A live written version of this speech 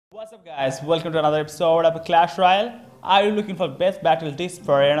What's up guys, welcome to another episode of Clash Royale. Are you looking for best battle disc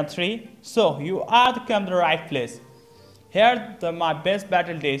for Arena 3? So you are come to the right place. Here my best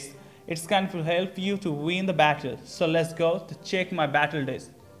battle disc. It's going to help you to win the battle. So let's go to check my battle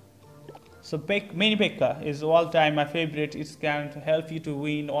disc. So Mini P.E.K.K.A is all time my favorite. It's going to help you to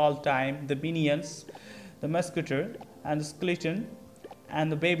win all time the minions, the musketeer and the skeleton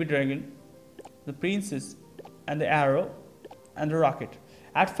and the baby dragon, the princess and the arrow and the rocket.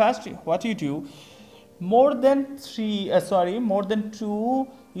 At first what you do, more than two,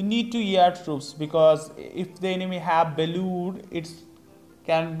 you need to air troops, because if the enemy have balloon, it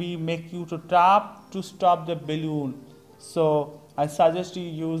can be make you to tap to stop the balloon. So I suggest you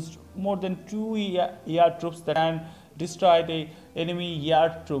use more than two air troops that can destroy the enemy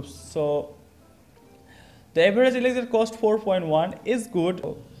air troops. So the average elixir cost 4.1 is good.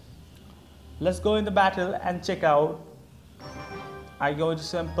 Let's go in the battle and check out. I go to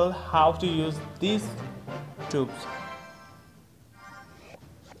sample how to use these troops.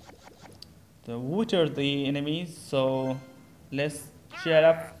 The Wooter the enemy, so let's cheer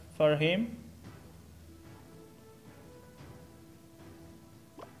up for him.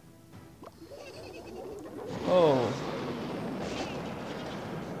 Oh.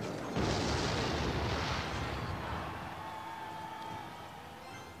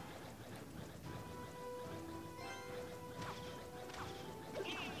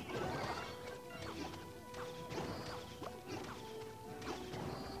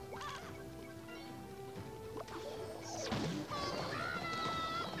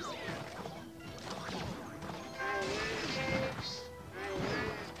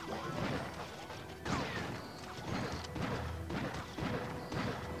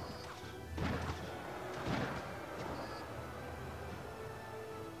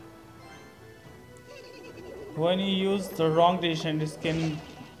 When you use the wrong decision, this can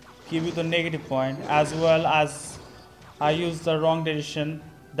give you the negative point, as well as I use the wrong decision.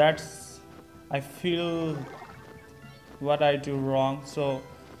 I feel what I do wrong. So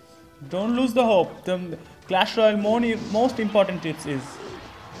don't lose the hope. The Clash Royale most important tips is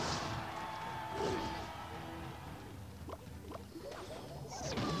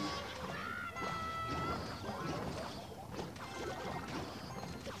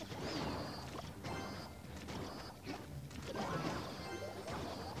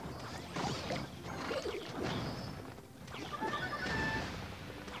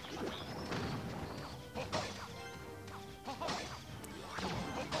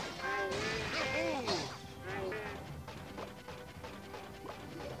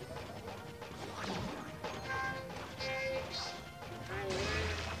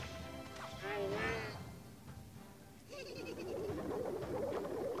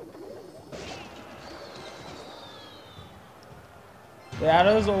the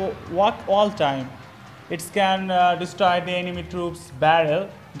arrows work all time. It can destroy the enemy troops barrel,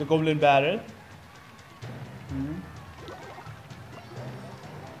 the goblin barrel.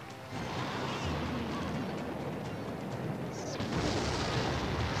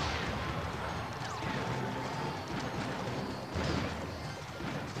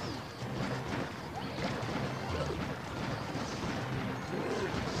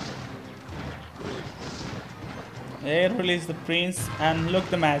 Here release the prince and look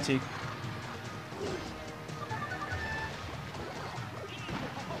the magic.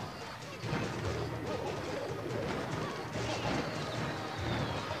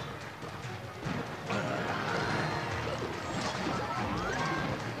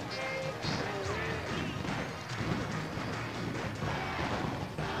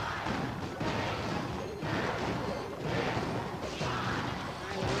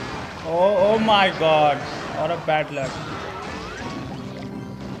 Oh my god, what a bad luck.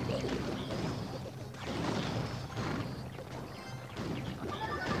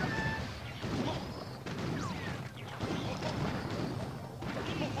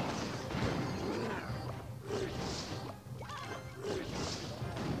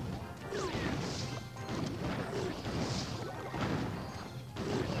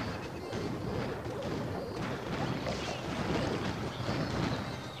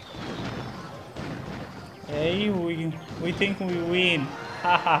 Hey, we think we win.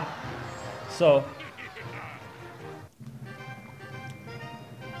 Haha. So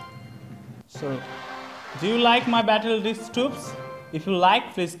do you like my battle disc troops? If you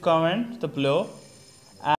like, please comment below.